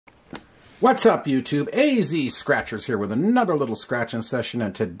What's up, YouTube? AZ Scratchers here with another little scratching session,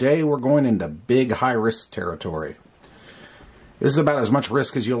 and today we're going into big high-risk territory. This is about as much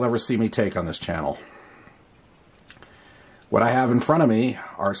risk as you'll ever see me take on this channel. What I have in front of me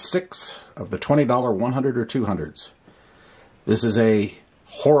are 6 of the $20 100 or 200s. This is a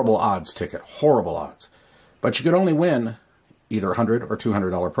horrible odds ticket, horrible odds. But you can only win either $100 or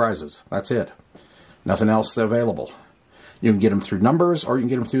 $200 prizes. That's it. Nothing else available. You can get them through numbers, or you can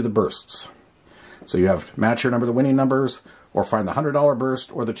get them through the bursts. So you have match your number, the winning numbers, or find the $100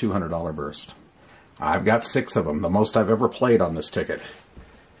 burst or the $200 burst. I've got 6 of them, the most I've ever played on this ticket.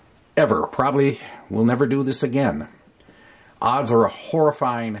 Ever. Probably will never do this again. Odds are a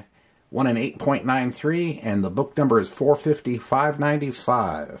horrifying 1 in 8.93, and the book number is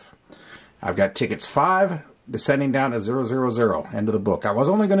 450,595. I've got tickets 5, descending down to 000, end of the book. I was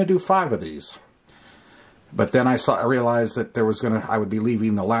only going to do 5 of these. But then I realized that I would be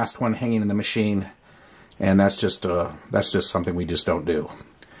leaving the last one hanging in the machine, and that's just something we just don't do.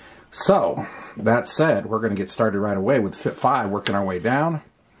 So that said, we're going to get started right away with Fit 5, working our way down.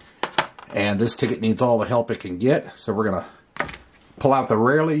 And this ticket needs all the help it can get, so we're going to pull out the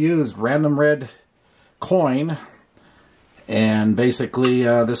rarely used random red coin, and basically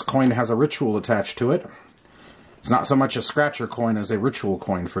this coin has a ritual attached to it. It's not so much a scratcher coin as a ritual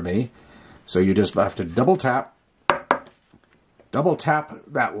coin for me. So you just have to double tap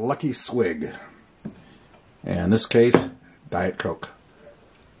that lucky swig. And in this case, Diet Coke.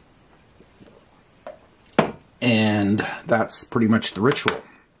 And that's pretty much the ritual.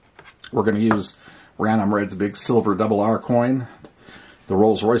 We're going to use Random Red's big silver double R coin, the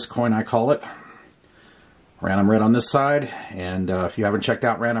Rolls Royce coin I call it. Random Red on this side, and if you haven't checked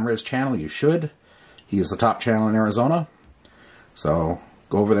out Random Red's channel, you should. He is the top channel in Arizona. So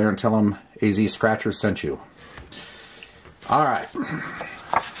go over there and tell him AZ Scratchers sent you. Alright.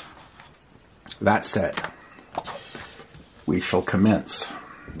 That said, we shall commence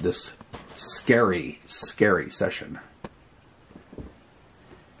this scary, scary session.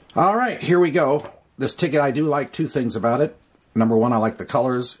 Alright, here we go. This ticket, I do like 2 things about it. Number 1, I like the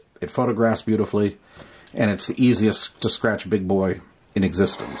colors. It photographs beautifully. And it's the easiest to scratch Bigboy in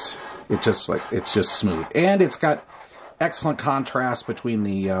existence. It's just smooth. And it's got excellent contrast between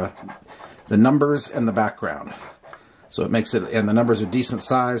the numbers and the background. So it makes it, and the numbers are decent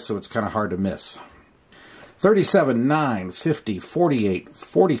size, so it's kind of hard to miss. 37, 9, 50, 48,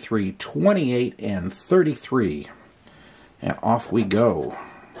 43, 28, and 33. And off we go.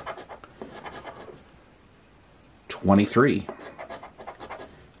 23,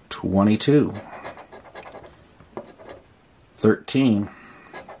 22, 13,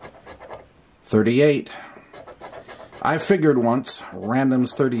 38. I figured once,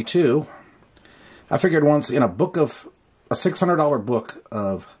 random's 32, I figured once in a $600 book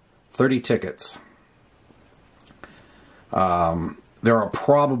of 30 tickets, there are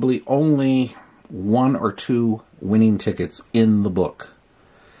probably only 1 or 2 winning tickets in the book.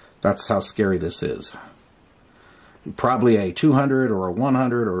 That's how scary this is. Probably a 200 or a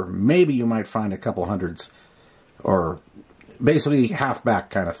 100, or maybe you might find a couple hundreds, or basically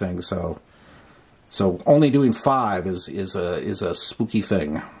half-back kind of thing, So only doing 5 is a spooky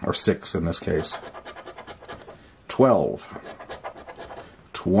thing, or 6 in this case. 12,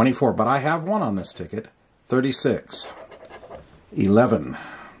 24, but I have 1 on this ticket. 36, 11,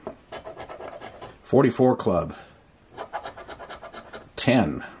 44 club,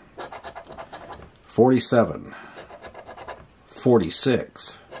 10, 47,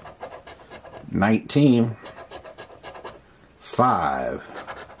 46, 19, 5,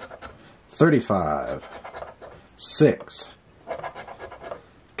 35, 6,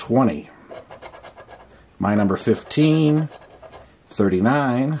 20, my number 15,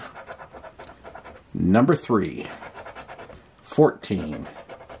 39, number 3, 14,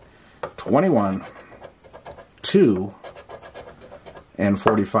 21, 2, and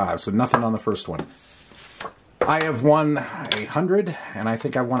 45. So nothing on the first one. I have won 100, and I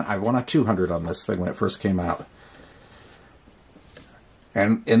think I won a 200 on this thing when it first came out.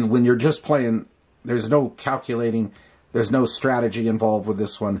 And when you're just playing, there's no calculating, there's no strategy involved with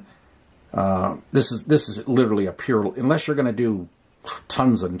this one. This is literally a pure, unless you're going to do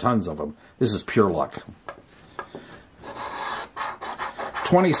tons and tons of them, this is pure luck.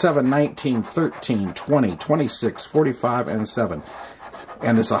 27, 19, 13, 20, 26, 45, and 7.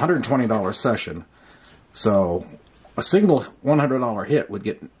 And it's a $120 session. So a single $100 hit would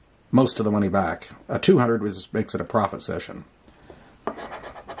get most of the money back. A 200 makes it a profit session.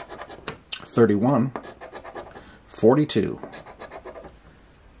 31, 42,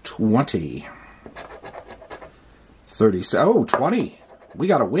 20, 30, oh, 20. we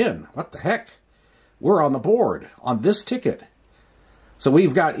got to win. What the heck? We're on the board on this ticket. So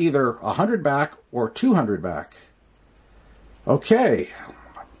we've got either 100 back or 200 back. Okay.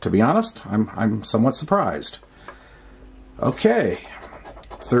 To be honest, I'm somewhat surprised. Okay.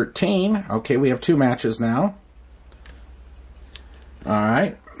 13. Okay, we have 2 matches now.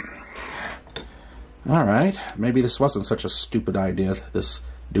 Alright. Alright. Maybe this wasn't such a stupid idea,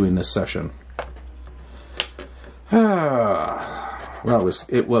 doing this session. Well,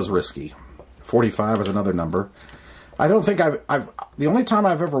 it was risky. 45 is another number. I don't think the only time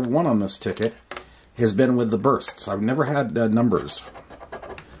I've ever won on this ticket has been with the bursts. I've never had numbers.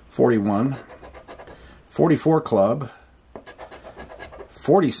 41, 44 club,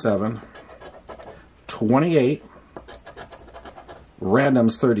 47, 28,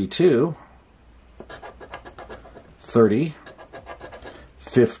 randoms 32, 30,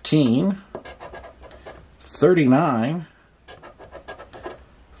 15, 39,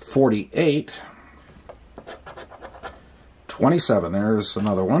 48, 27. There's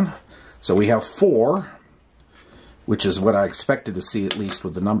another one. So we have 4, which is what I expected to see, at least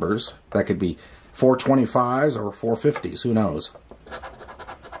with the numbers. That could be 4 25s or 4 50s. Who knows?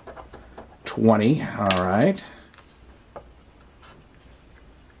 20. All right.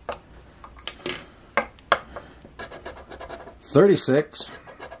 36,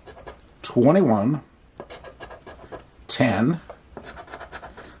 21, 10,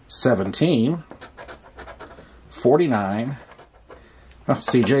 17, 49,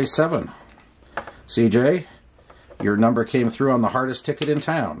 CJ 7. CJ, your number came through on the hardest ticket in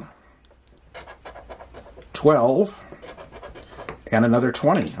town. 12, and another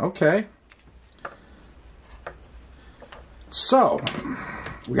 20. Okay. So,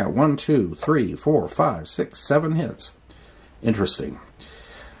 we got 1, 2, 3, 4, 5, 6, 7 hits. Interesting.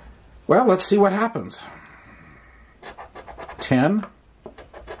 Well, let's see what happens. 10,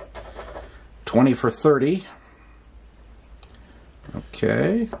 20 for 30.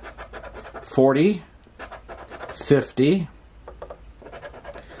 Okay. 40, 50,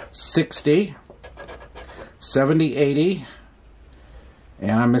 60, 70, 80,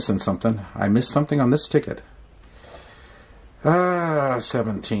 and I'm missing something. I missed something on this ticket.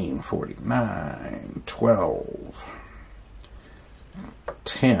 17, 49, 12,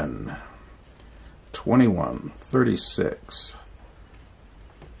 10, 21, 36,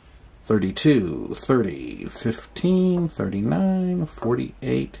 32, 30, 15, 39,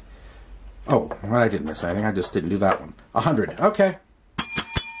 48. Oh, well, I didn't miss anything. I just didn't do that one. 100. Okay.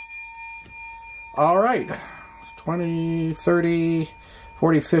 All right. 20, 30,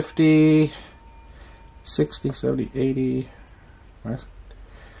 40, 50, 60, 70, 80. What?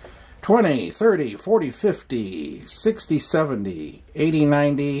 20, 30, 40, 50, 60, 70, 80,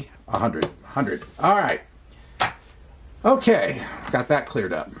 90, 100. 100. All right. Okay. Got that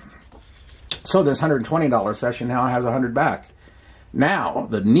cleared up. So this $120 session now has 100 back. Now,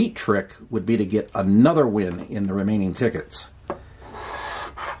 the neat trick would be to get another win in the remaining tickets.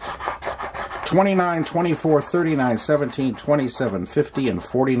 29, 24, 39, 17, 27, 50, and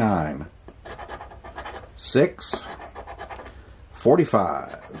 49. 6,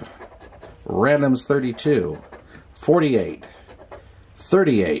 45, randoms 32, 48,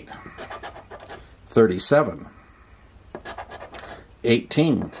 38, 37,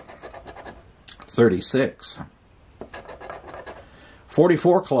 18, 36,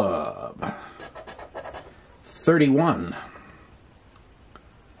 44 club, 31.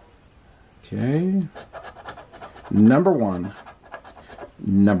 Okay. Number 1,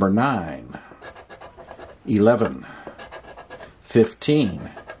 number 9, 11, 15,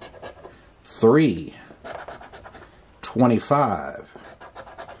 3, 25,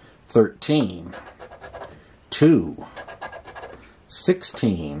 13, 2,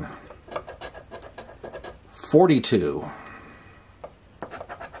 16, 42,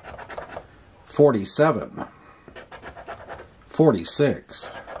 47,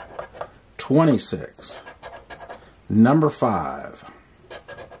 46, 26, number 5,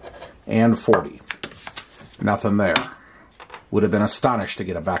 and 40. Nothing there. Would have been astonished to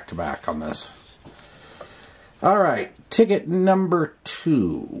get a back-to-back on this. All right, ticket number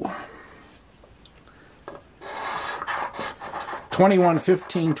 2. 21,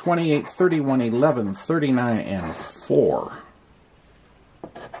 15, 28, 31, 11, 39, and 4.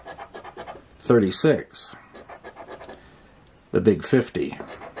 36. The big 50.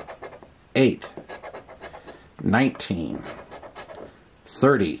 8. 19.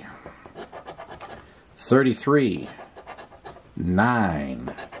 30. 33.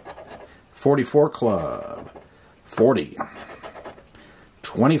 9. 44 club. 40.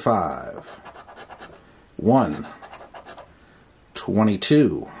 25. 1.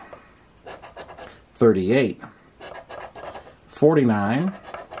 22, 38, 49,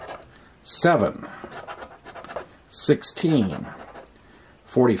 7, 16,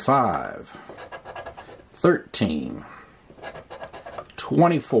 45, 13,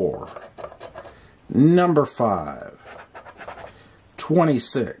 24, number 5,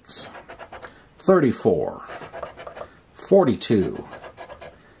 26, 34, 42,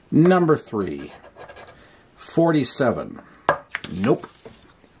 number 3, 47. Nope.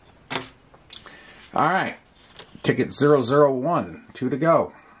 All right. Ticket 001. 2 to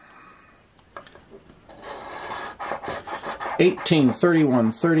go. 18,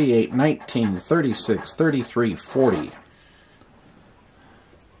 31, 38, 19, 36, 33, 40.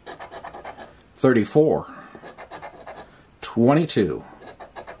 34. 22.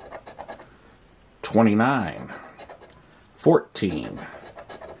 29. 14.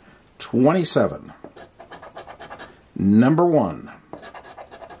 27. Number 1.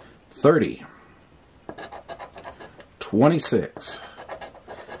 30. 26.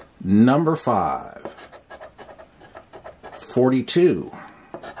 Number 5. 42.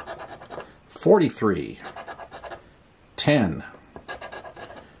 43. 10.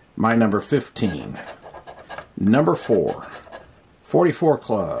 My number 15. Number 4. 44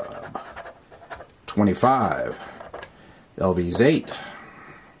 Club. 25. LV's 8.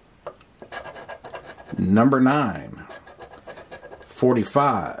 Number 9.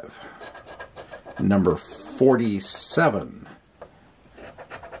 45. Number 47.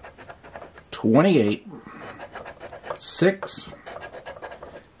 28. 6.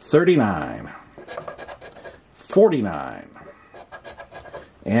 39. 49.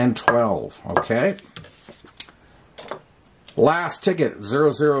 And 12. Okay. Last ticket,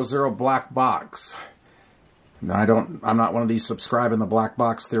 000 black box. Now, I'm not one of these subscribing the black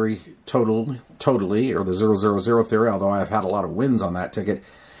box theory totally, or the 000 theory, although I've had a lot of wins on that ticket.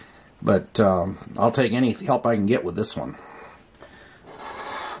 But I'll take any help I can get with this one.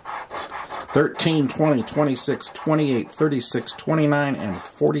 13, 20, 26, 28, 36, 29, and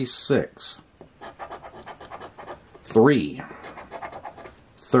 46. 3,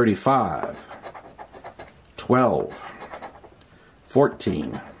 35, 12,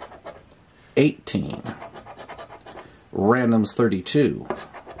 14, 18, randoms 32,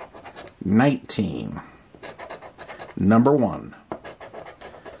 19, number 1,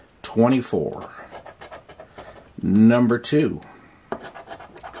 24, number 2,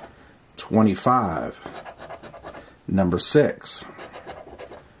 25, number 6,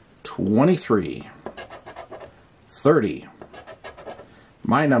 23, 30,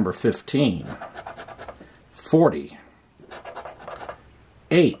 my number 15, 40,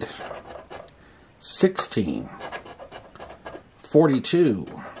 8, 16, 42,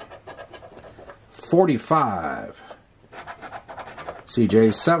 45,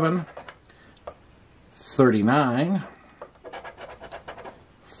 CJ 7, 39,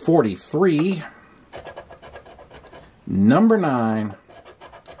 43, number 9,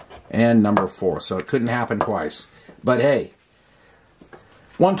 and number 4. So it couldn't happen twice. But hey,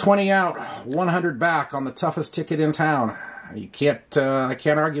 120 out, 100 back on the toughest ticket in town. You can't, I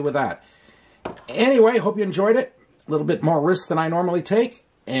can't argue with that. Anyway, hope you enjoyed it. A little bit more risk than I normally take,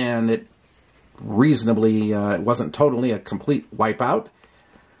 and it reasonably, it wasn't totally a complete wipeout.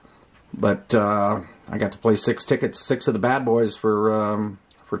 But I got to play 6 tickets, 6 of the bad boys for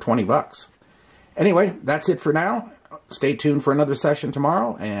 20 bucks. Anyway, that's it for now. Stay tuned for another session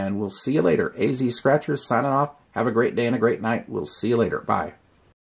tomorrow, and we'll see you later. AZ Scratchers signing off. Have a great day and a great night. We'll see you later. Bye.